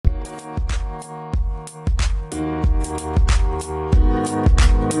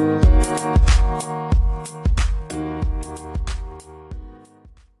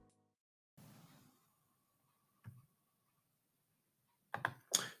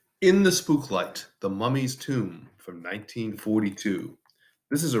In the Spooklight, The Mummy's Tomb from 1942.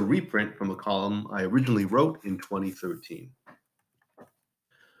 This is a reprint from a column I originally wrote in 2013.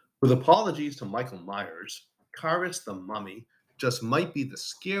 With apologies to Michael Myers, Karis the Mummy just might be the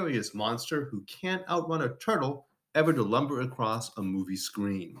scariest monster who can't outrun a turtle ever to lumber across a movie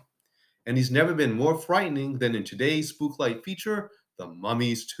screen. And he's never been more frightening than in today's Spooklight feature, The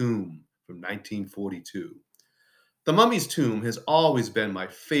Mummy's Tomb from 1942. The Mummy's Tomb has always been my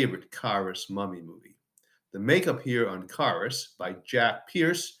favorite Karis mummy movie. The makeup here on Karis by Jack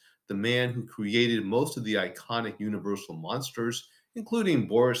Pierce, the man who created most of the iconic Universal monsters, including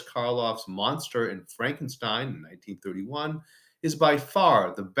Boris Karloff's Monster and Frankenstein in 1931, is by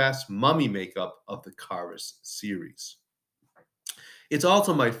far the best mummy makeup of the Karis series. It's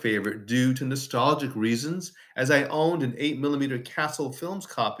also my favorite due to nostalgic reasons, as I owned an 8 millimeter Castle Films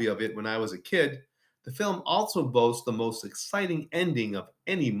copy of it when I was a kid. The film also boasts the most exciting ending of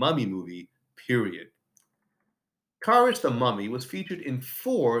any mummy movie, period. Courage the Mummy was featured in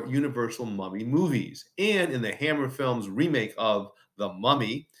four Universal Mummy movies and in the Hammer Films remake of The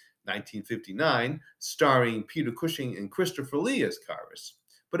Mummy, 1959, starring Peter Cushing and Christopher Lee as Karis.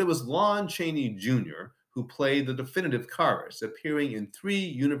 But it was Lon Chaney Jr. who played the definitive Karis, appearing in three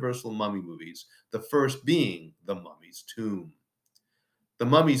Universal Mummy movies, the first being The Mummy's Tomb. The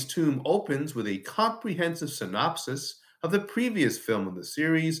Mummy's Tomb opens with a comprehensive synopsis of the previous film in the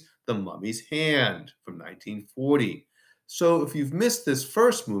series, The Mummy's Hand, from 1940. So if you've missed this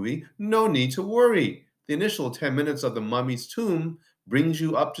first movie, no need to worry. The initial 10 minutes of The Mummy's Tomb brings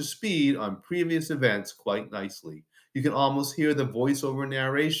you up to speed on previous events quite nicely. You can almost hear the voiceover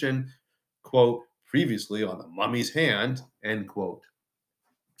narration, quote, previously on The Mummy's Hand, end quote.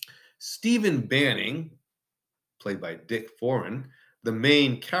 Stephen Banning, played by Dick Foran, the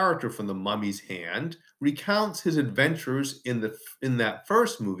main character from The Mummy's Hand, recounts his adventures in that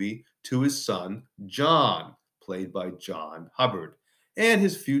first movie to his son John, played by John Hubbard, and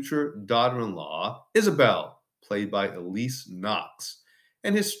his future daughter-in-law Isabel, played by Elise Knox.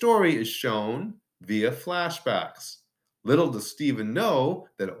 And his story is shown via flashbacks. Little does Stephen know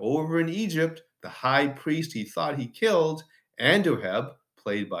that over in Egypt, the high priest he thought he killed, Andoheb,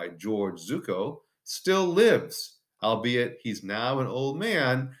 played by George Zuko, still lives, albeit he's now an old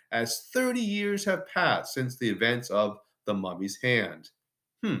man, as 30 years have passed since the events of The Mummy's Hand.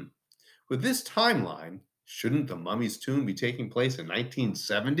 With this timeline, shouldn't The Mummy's Tomb be taking place in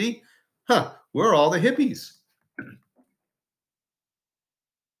 1970? Where are all the hippies?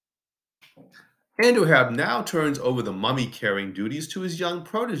 Andohab now turns over the mummy carrying duties to his young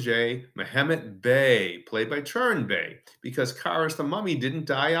protege, Mehmet Bey, played by Turin Bey, because Karis the mummy didn't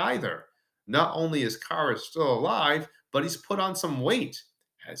die either. Not only is Karis still alive, but he's put on some weight.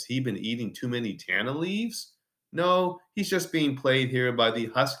 Has he been eating too many tannin leaves? No, he's just being played here by the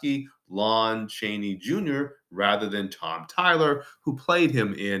husky Lon Chaney Jr. rather than Tom Tyler, who played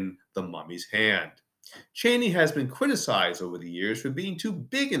him in The Mummy's Hand. Chaney has been criticized over the years for being too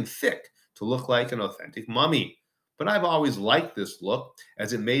big and thick to look like an authentic mummy. But I've always liked this look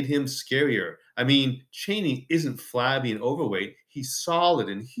as it made him scarier. I mean, Chaney isn't flabby and overweight, he's solid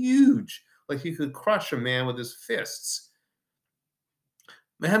and huge, like he could crush a man with his fists.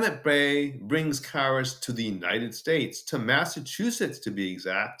 Mehmet Bey brings Karis to the United States, to Massachusetts to be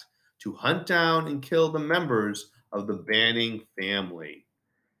exact, to hunt down and kill the members of the Banning family.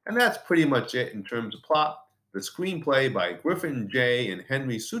 And that's pretty much it in terms of plot. The screenplay by Griffin J. and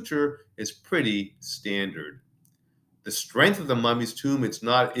Henry Sucher is pretty standard. The strength of The Mummy's Tomb is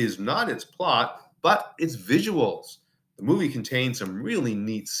not its plot, but its visuals. The movie contains some really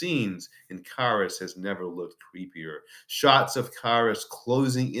neat scenes, and Karis has never looked creepier. Shots of Karis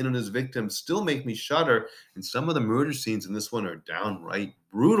closing in on his victims still make me shudder, and some of the murder scenes in this one are downright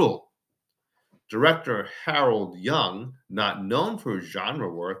brutal. Director Harold Young, not known for his genre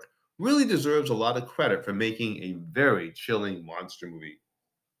work, really deserves a lot of credit for making a very chilling monster movie.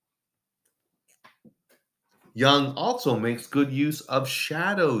 Young also makes good use of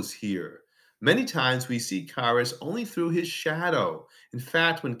shadows here. Many times we see Karis only through his shadow. In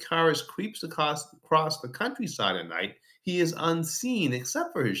fact, when Karis creeps across the countryside at night, he is unseen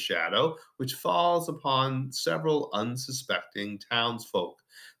except for his shadow, which falls upon several unsuspecting townsfolk.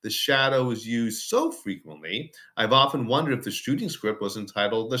 The shadow is used so frequently, I've often wondered if the shooting script was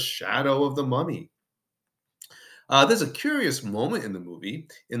entitled The Shadow of the Mummy. There's a curious moment in the movie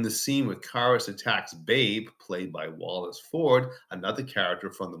in the scene where Karis attacks Babe, played by Wallace Ford, another character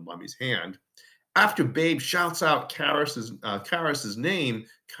from The Mummy's Hand. After Babe shouts out Karis's name,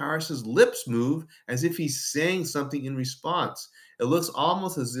 Karis's lips move as if he's saying something in response. It looks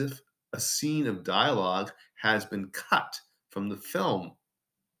almost as if a scene of dialogue has been cut from the film.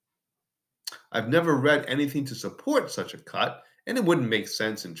 I've never read anything to support such a cut, and it wouldn't make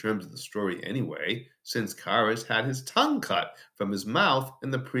sense in terms of the story anyway, since Karis had his tongue cut from his mouth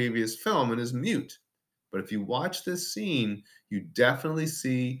in the previous film and is mute. But if you watch this scene, you definitely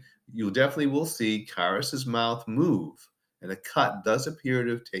will see Karis's mouth move, and a cut does appear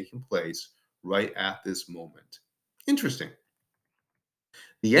to have taken place right at this moment. Interesting.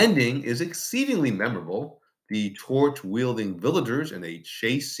 The ending is exceedingly memorable. The torch wielding villagers in a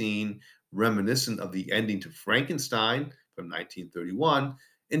chase scene reminiscent of the ending to Frankenstein from 1931.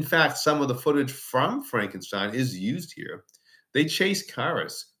 In fact, some of the footage from Frankenstein is used here. They chase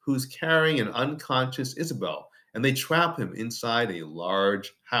Karis, who's carrying an unconscious Isabel, and they trap him inside a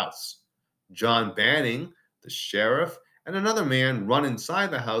large house. John Banning, the sheriff, and another man run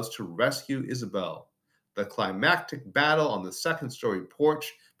inside the house to rescue Isabel. The climactic battle on the second story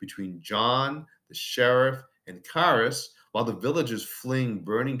porch between John, the sheriff, and Karis, while the villagers fling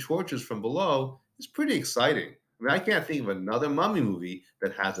burning torches from below, is pretty exciting. I mean, I can't think of another mummy movie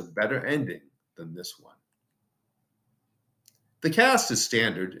that has a better ending than this one. The cast is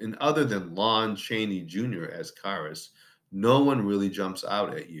standard, and other than Lon Chaney Jr. as Karis, no one really jumps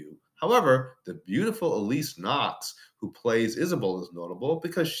out at you. However, the beautiful Elise Knox, who plays Isabel, is notable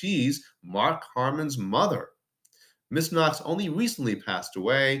because she's Mark Harmon's mother. Miss Knox only recently passed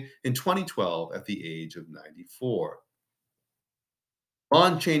away in 2012 at the age of 94.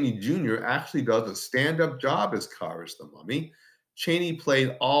 Lon Chaney Jr. actually does a stand up job as Karis the Mummy. Chaney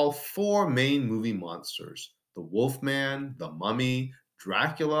played all four main movie monsters: the Wolfman, the Mummy,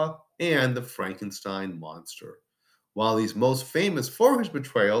 Dracula, and the Frankenstein monster. While he's most famous for his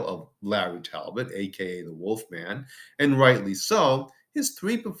portrayal of Larry Talbot, aka the Wolfman, and rightly so, his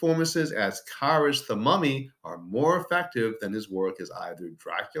three performances as Karis the Mummy are more effective than his work as either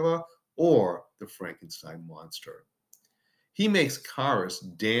Dracula or the Frankenstein monster. He makes Karis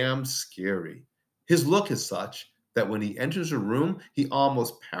damn scary. His look is such that when he enters a room, he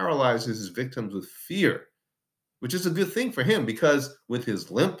almost paralyzes his victims with fear, which is a good thing for him because with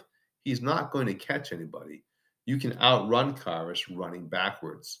his limp, he's not going to catch anybody. You can outrun Karis running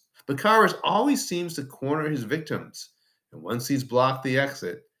backwards. But Karis always seems to corner his victims, and once he's blocked the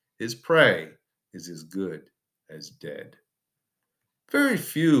exit, his prey is as good as dead. Very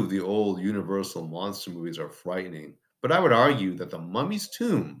few of the old Universal monster movies are frightening, but I would argue that The Mummy's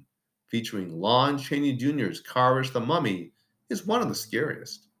Tomb, featuring Lon Chaney Jr.'s Karis the Mummy, is one of the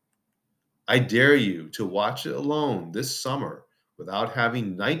scariest. I dare you to watch it alone this summer without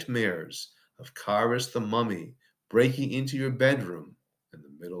having nightmares of Karis the Mummy breaking into your bedroom in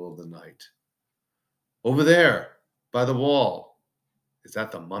the middle of the night. Over there, by the wall, is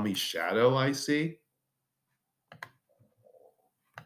that the mummy's shadow I see?